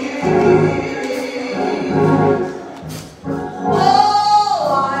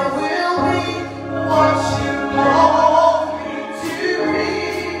 Oh, I will be what you call me to be.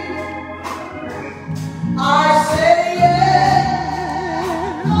 I say yes.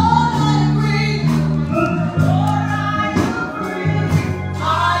 Lord, I agree. Lord, I agree.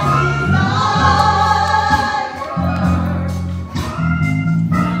 My desire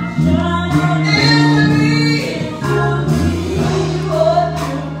is to be what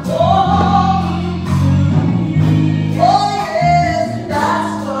you call me. Oh yes,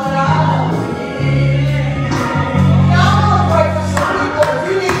 that's what I'll be. Now I want to pray for some people. If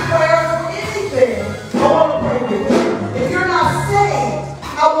you need prayer for anything, I want to pray with you. If you're not saved,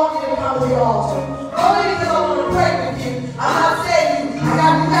 I want you to come to the altar. Only because I want to pray with you. I'm not saying you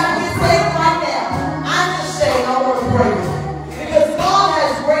got to get saved right now. I'm just saying I want to pray with you. Because God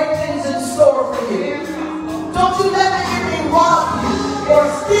has great things in store for you. Don't you let the enemy rob you or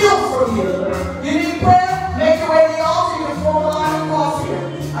steal from you. You need prayer? Make your way to the altar. You can form a line across here.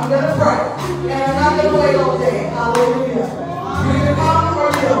 I'm going to pray. And I'm not going to wait all day. Hallelujah. You can come or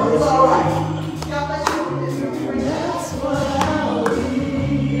no. It's all right. God bless you. That's what I'll be.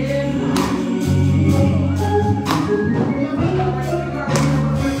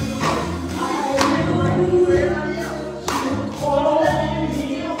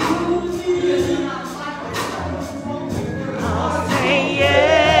 Say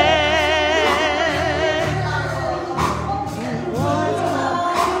yes.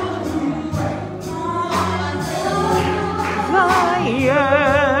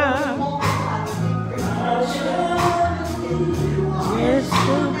 Fire is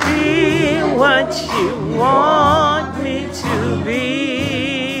to be what you want me to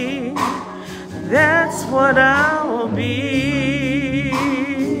be. That's what I'll be.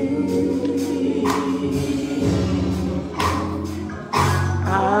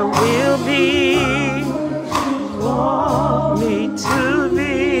 I will be what you want me to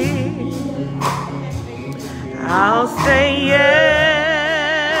be. I'll say yes.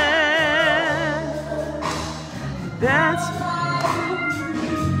 That's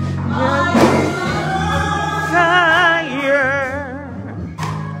my desire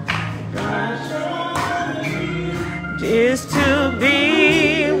is to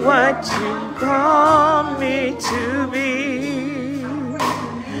be what you call me to be.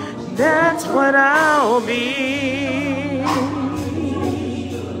 That's what I'll be.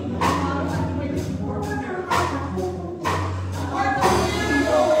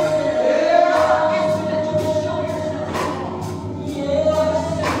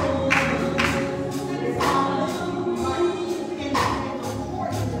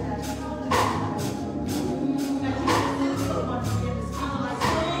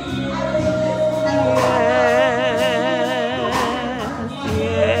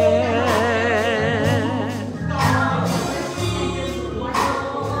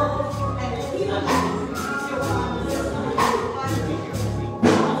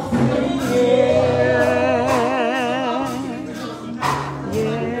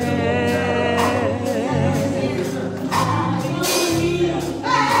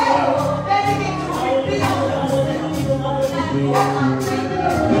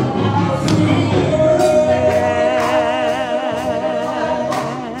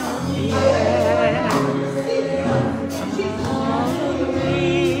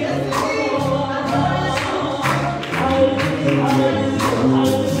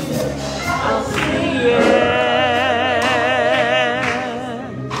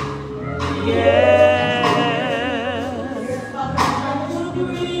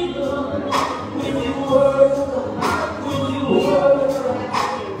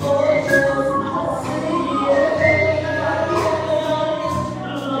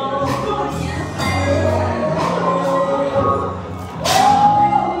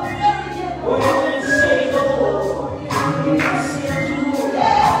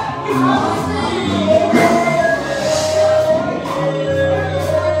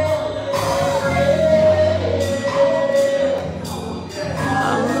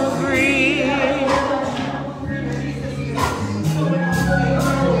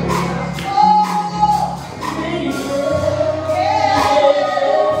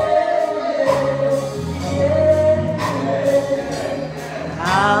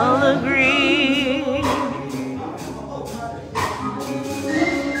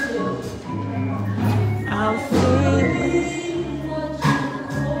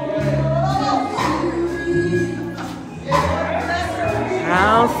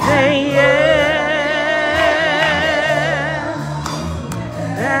 I'll say yes.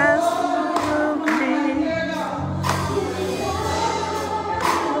 That's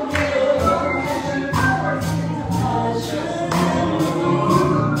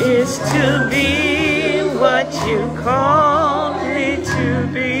is to be what you called me to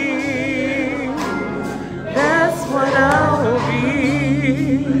be. That's what I'll be.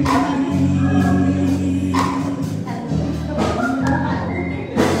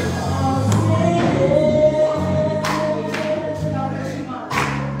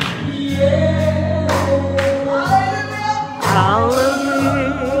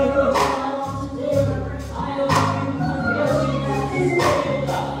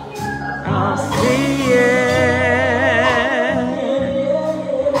 I'll say yes,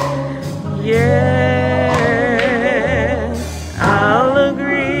 yes, I'll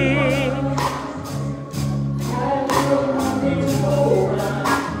agree.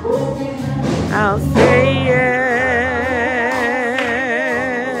 I'll say yes,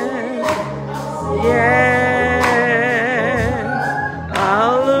 yes,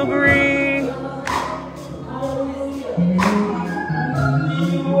 I'll agree.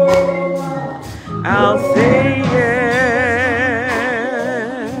 I'll say yes,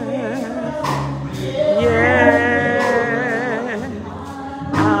 yes,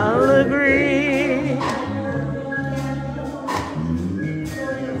 I'll agree.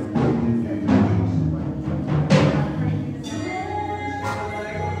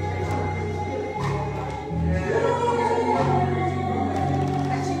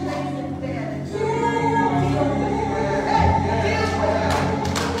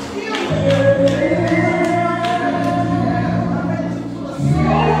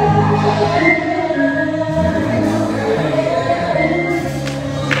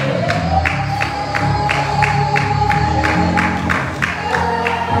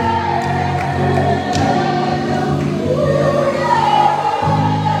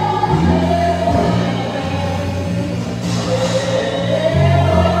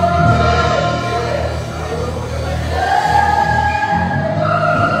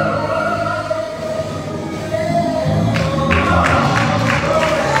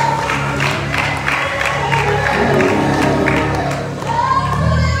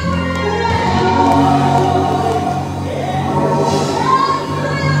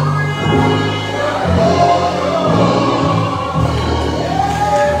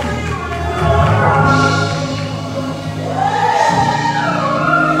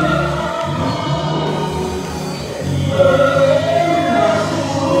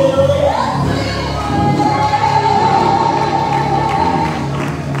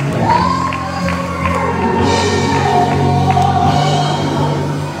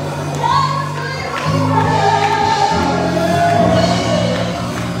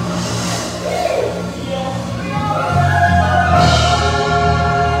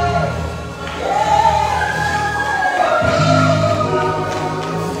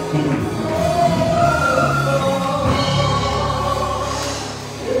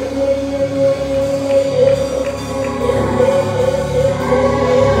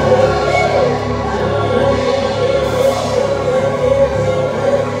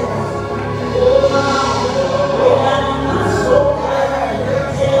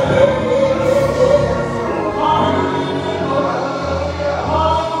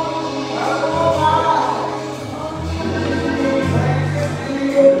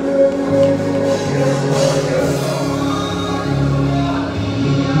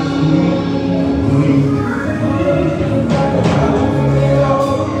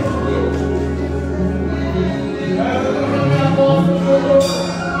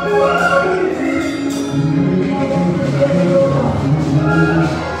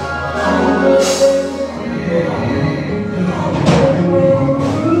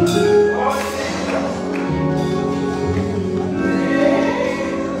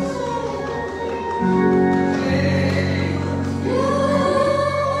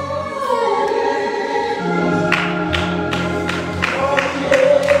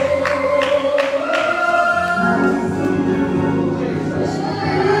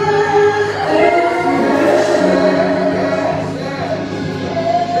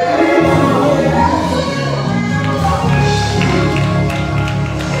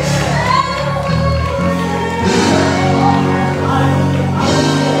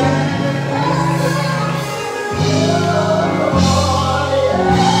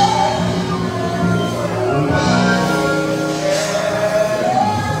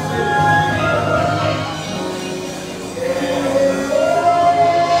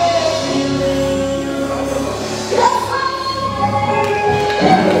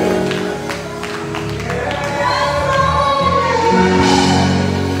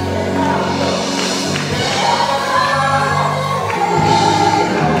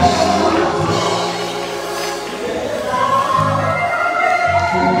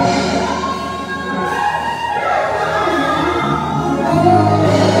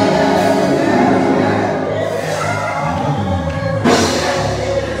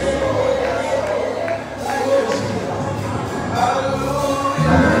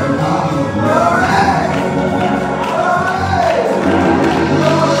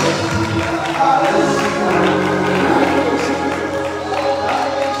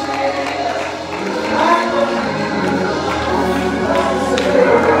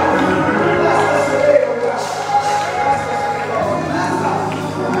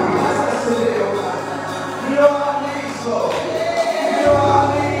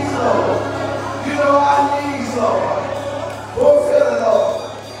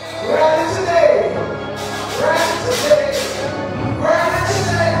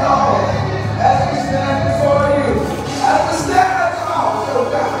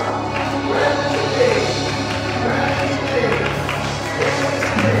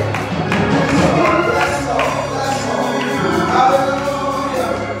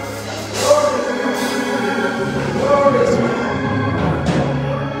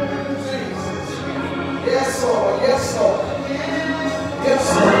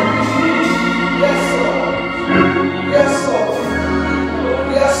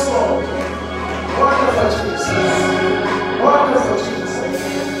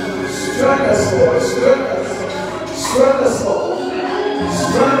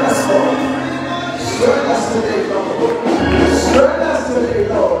 Lord. Strengthen us today, Lord. Strengthen us today,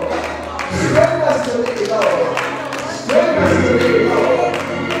 Lord. Strengthen us today, Lord. Strengthen us today, Lord.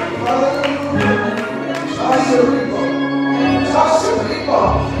 Hallelujah. Touch your people. Touch your people.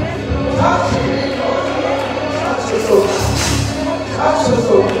 Touch your people. Touch your soul. Touch your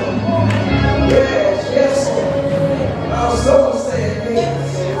soul. Yes, yes, Lord. Our soul saying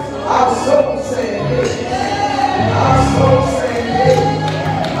yes. Our soul saying yes. Our soul saying yes.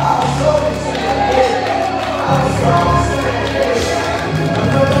 Our soul saying yes. Our soul saying yes.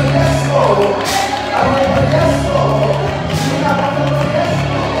 Another yes, Lord. Another yes, Lord. We have another yes,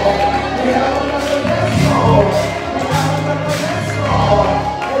 Lord. We have another yes, Lord. We have another yes, Lord.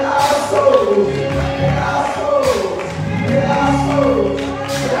 In our souls. In our souls. In our souls.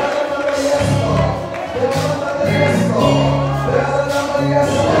 We have another yes, Lord. There's another yes, Lord. There's another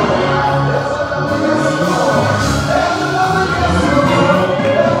yes, Lord. There's another yes, Lord. There's another yes, Lord.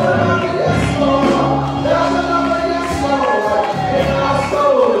 There's another yes, Lord. There's another yes, Lord. In our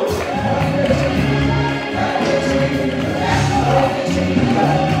souls. Thank you, Jesus. Thank you,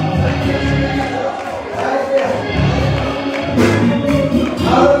 Jesus. Thank you, Jesus. Thank you, Jesus. Thank you.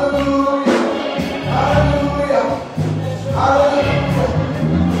 Hallelujah. Hallelujah. Hallelujah.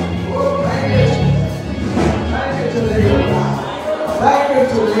 Oh, thank you, Jesus. Thank you today, oh God. Thank you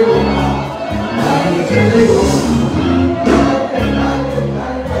today, oh God. Thank you today, oh God.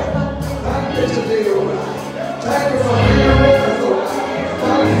 Thank you today, oh God. Thank you for being with us, oh God.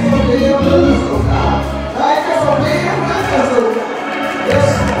 Thank you for being with us, oh God. Thank you for being with us, oh God.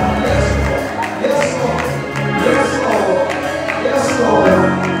 Yes, Lord. Yes, Lord. Yes, Lord. Yes, Lord.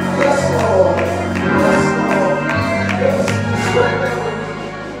 Yes, Lord. Yes, Lord. Give us the strength that we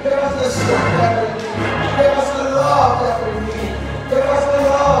need. Give us the strength that we need. Give us the love that we need. Give us the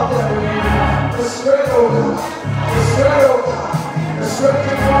love that we need. The strength, oh God. The strength, oh God. The strength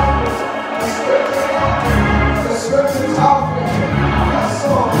to walk. The strength to walk. The strength to talk. Yes,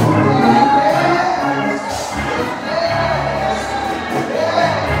 Lord. Yes. Yes.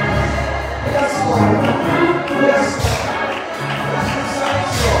 Yes, Lord. Yes, Lord. Bless the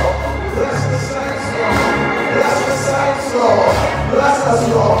saints, Lord. Bless the saints, Lord. Bless the saints, Lord. Bless us,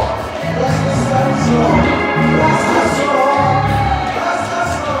 Lord. Bless the saints, Lord. Bless us, Lord. Bless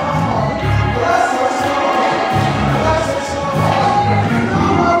us, Lord. Bless us, Lord. Bless us, Lord. You know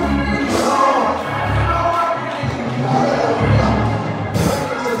what we need, Lord. You know what we need. Hallelujah.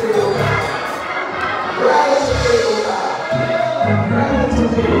 Grant it today, oh God. Grant it today, oh God. Grant it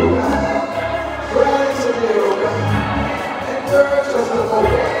today, oh God. Grant it today, oh God. Encourage us, Lord.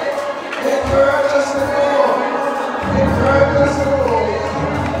 Encourage us, Lord. Encourage us, Lord.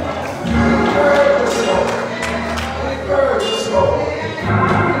 Encourage us, Lord. Encourage us, Lord.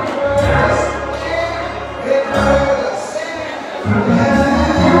 Encourage us. Encourage us.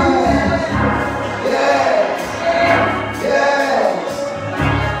 Yes. Yes.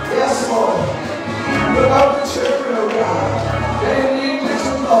 Yes, Lord. Without the children of God, they need you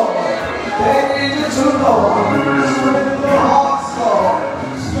to, Lord. They need you to, Lord. Strengthen their hearts, Lord.